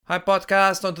Hi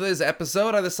podcast, on today's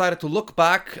episode I decided to look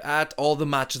back at all the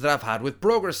matches that I've had with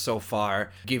Progress so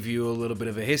far, give you a little bit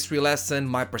of a history lesson,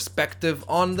 my perspective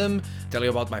on them, tell you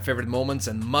about my favorite moments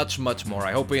and much more.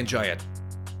 I hope you enjoy it.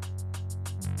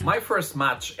 My first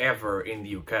match ever in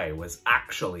the UK was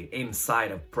actually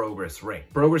inside of Progress Ring.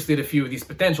 Progress did a few of these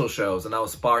potential shows and I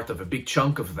was part of a big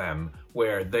chunk of them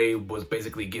where they was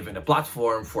basically given a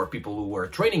platform for people who were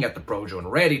training at the Projo and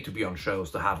ready to be on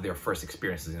shows to have their first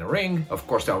experiences in a ring. Of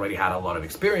course, they already had a lot of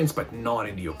experience, but not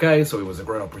in the UK, so it was a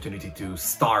great opportunity to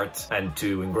start and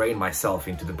to ingrain myself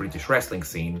into the British wrestling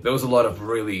scene. There was a lot of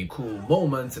really cool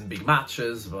moments and big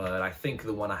matches, but I think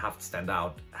the one I have to stand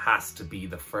out has to be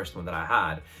the first one that I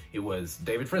had. It was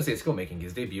David Francisco making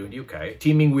his debut in the UK,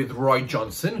 teaming with Roy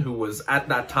Johnson, who was at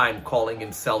that time calling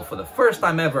himself for the first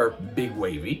time ever Big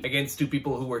Wavy, against two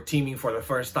people who were teaming for the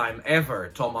first time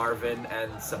ever, Tom Arvin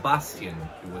and Sebastian,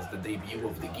 who was the debut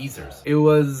of the Geezers. It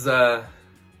was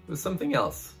something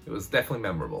else. It was definitely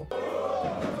memorable.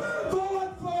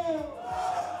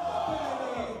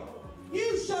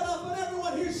 You shut up and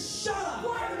everyone here shut up!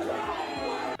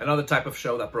 Another type of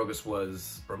show that Progress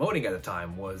was promoting at the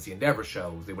time was the Endeavour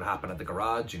shows. They would happen at the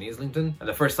Garage in Islington. And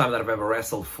the first time that I've ever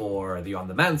wrestled for the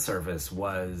on-demand service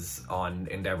was on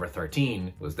Endeavour 13.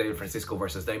 It was David Francisco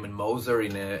versus Damon Moser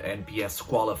in an NPS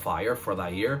qualifier for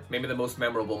that year. Maybe the most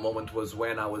memorable moment was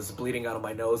when I was bleeding out of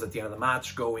my nose at the end of the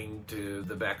match, going to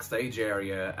the backstage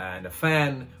area, and a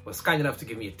fan was kind enough to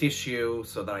give me a tissue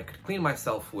so that I could clean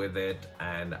myself with it,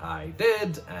 and I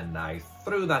did, and I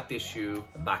threw that tissue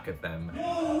back at them.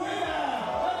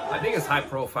 My biggest high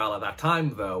profile at that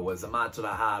time though was a match that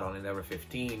I had on Endeavour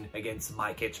 15 against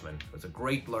Mike Hitchman. It was a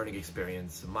great learning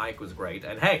experience. Mike was great,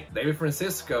 and hey, David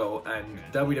Francisco and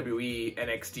WWE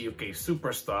NXT UK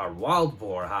superstar Wild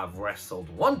Boar have wrestled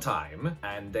one time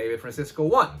and David Francisco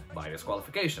won by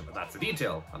disqualification, but that's a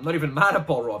detail. I'm not even mad at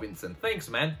Paul Robinson. Thanks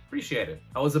man, appreciate it.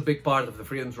 I was a big part of the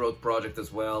Freedom's Road project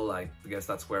as well. I guess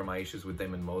that's where my issues with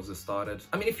Damon Moses started.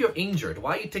 I mean, if you're injured,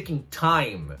 why are you taking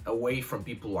time away from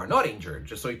people who are not injured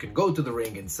just so you can go to the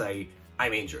ring and say,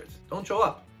 I'm injured? Don't show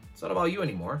up. It's not about you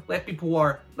anymore. Let people who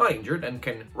are not injured and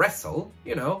can wrestle,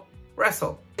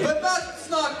 wrestle. But that's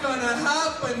not gonna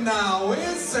happen now,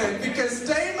 is it? Because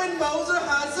Damon Moser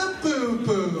has a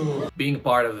boo-boo. Being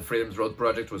part of the Freedom's Road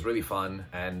project was really fun,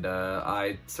 and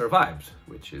I survived,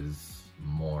 which is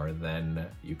more than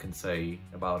you can say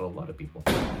about a lot of people.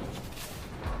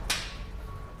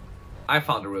 I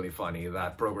found it really funny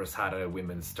that Progress had a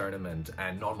women's tournament,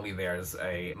 and normally there's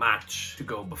a match to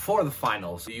go before the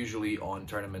finals. Usually on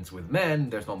tournaments with men,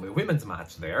 there's normally a women's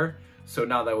match there. So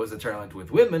now there was a tournament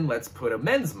with women, let's put a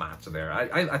men's match there.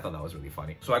 I thought that was really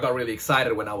funny. So I got really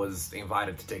excited when I was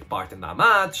invited to take part in that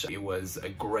match. It was a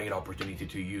great opportunity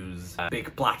to use a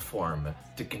big platform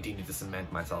to continue to cement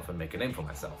myself and make a name for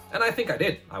myself. And I think I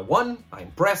did. I won, I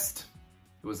impressed.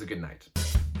 It was a good night.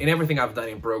 In everything I've done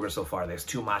in Progress so far, there's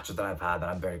two matches that I've had that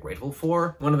I'm very grateful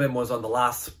for. One of them was on the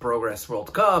last Progress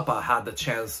World Cup. I had the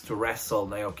chance to wrestle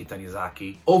Naoki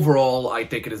Tanizaki. Overall, I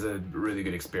take it as a really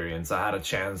good experience. I had a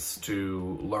chance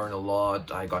to learn a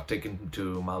lot. I got taken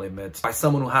to my limits by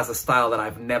someone who has a style that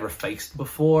I've never faced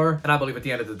before. And I believe at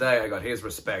the end of the day, I got his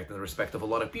respect and the respect of a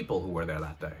lot of people who were there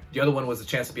that day. The other one was a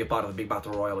chance to be a part of the Big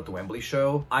Battle Royal at the Wembley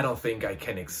show. I don't think I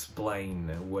can explain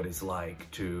what it's like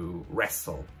to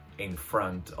wrestle in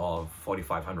front of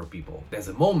 4,500 people. There's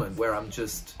a moment where I'm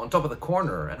just on top of the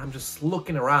corner and I'm just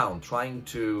looking around, trying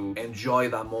to enjoy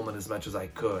that moment as much as I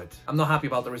could. I'm not happy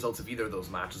about the results of either of those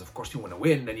matches. Of course, you want to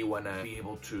win and you want to be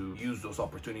able to use those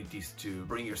opportunities to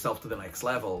bring yourself to the next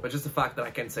level. But just the fact that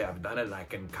I can say I've done it and I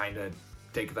can kind of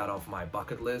take that off my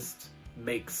bucket list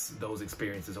makes those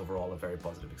experiences overall a very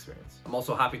positive experience. I'm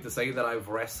also happy to say that I've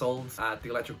wrestled at the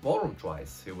Electric Ballroom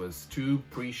twice. It was two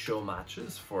pre-show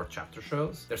matches for chapter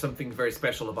shows. There's something very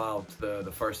special about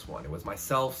the first one. It was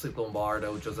myself, Sid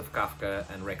Lombardo, Joseph Kafka,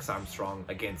 and Rex Armstrong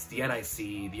against the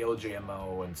NIC, the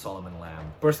OJMO, and Solomon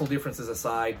Lamb. Personal differences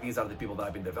aside, these are the people that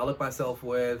I've been developed myself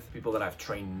with, people that I've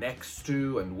trained next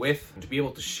to and with, and to be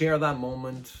able to share that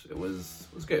moment, it was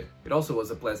good. It also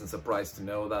was a pleasant surprise to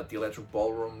know that the Electric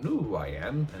Ballroom knew who I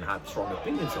am and had strong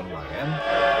opinions on who I am.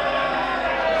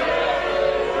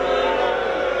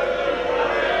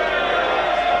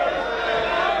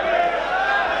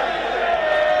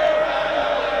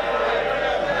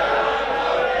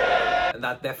 And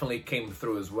that That definitely came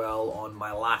through as well on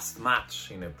my last match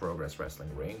in a Progress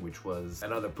Wrestling ring, which was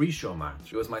another pre-show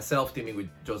match. It was myself teaming with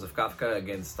Joseph Kafka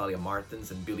against Talia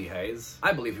Martins and Billy Hayes.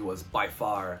 I believe it was by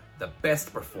far the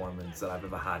best performance that I've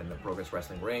ever had in a Progress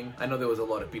Wrestling ring. I know there was a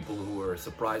lot of people who were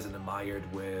surprised and admired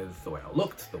with the way I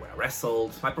looked, the way I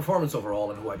wrestled, my performance overall,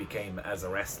 and who I became as a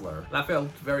wrestler. And I felt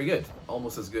very good,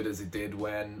 almost as good as it did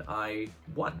when I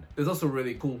won. There's also a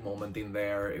really cool moment in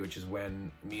there, which is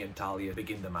when me and Talia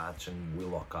begin the match and we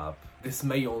lock up. This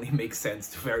may only make sense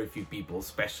to very few people,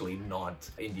 especially not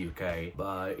in the UK,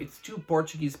 but it's two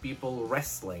Portuguese people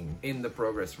wrestling in the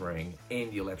Progress ring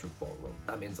in the Electric Ballroom.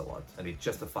 That means a lot, and it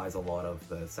justifies a lot of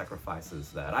the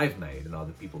sacrifices that I've made and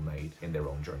other people made in their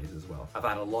own journeys as well. I've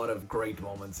had a lot of great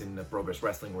moments in the Progress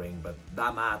Wrestling ring, but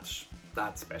that match,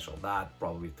 that's special. That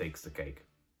probably takes the cake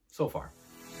so far.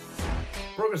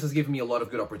 Progress has given me a lot of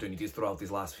good opportunities throughout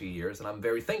these last few years, and I'm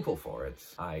very thankful for it.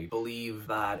 I believe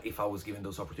that if I was given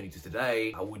those opportunities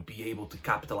today, I would be able to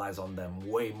capitalize on them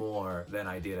way more than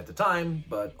I did at the time,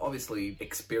 but obviously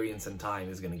experience and time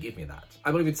is going to give me that.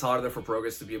 I believe it's harder for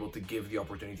Progress to be able to give the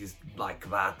opportunities like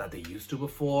that they used to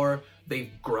before.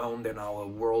 They've grown, they're now a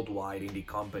worldwide indie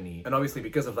company, and obviously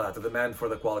because of that, the demand for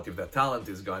the quality of their talent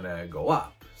is gonna go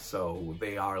up. So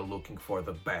they are looking for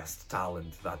the best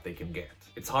talent that they can get.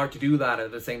 It's hard to do that and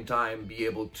at the same time be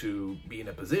able to be in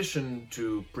a position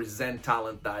to present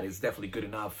talent that is definitely good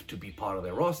enough to be part of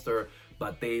their roster,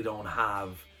 but they don't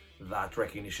have that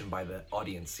recognition by the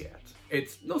audience yet.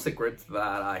 It's no secret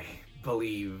that I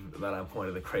believe that I'm one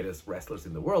of the greatest wrestlers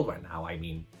in the world right now. I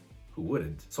mean, who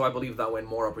wouldn't? So I believe that when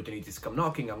more opportunities come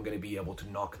knocking, I'm going to be able to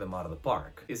knock them out of the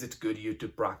park. Is it good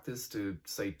YouTube practice to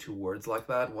say two words like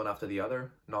that, one after the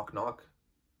other? Knock, knock?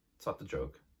 It's not the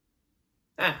joke.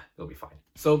 It'll be fine.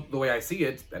 So the way I see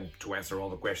it, and to answer all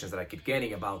the questions that I keep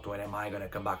getting about when am I going to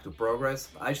come back to Progress,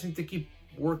 I just need to keep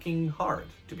working hard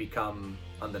to become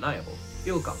undeniable.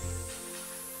 It'll come.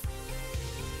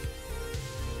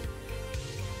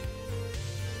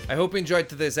 I hope you enjoyed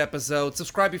today's episode.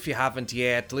 Subscribe if you haven't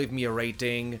yet, leave me a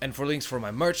rating, and for links for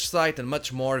my merch site and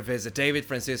much more, visit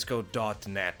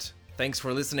davidfrancisco.net. Thanks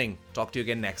for listening. Talk to you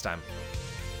again next time.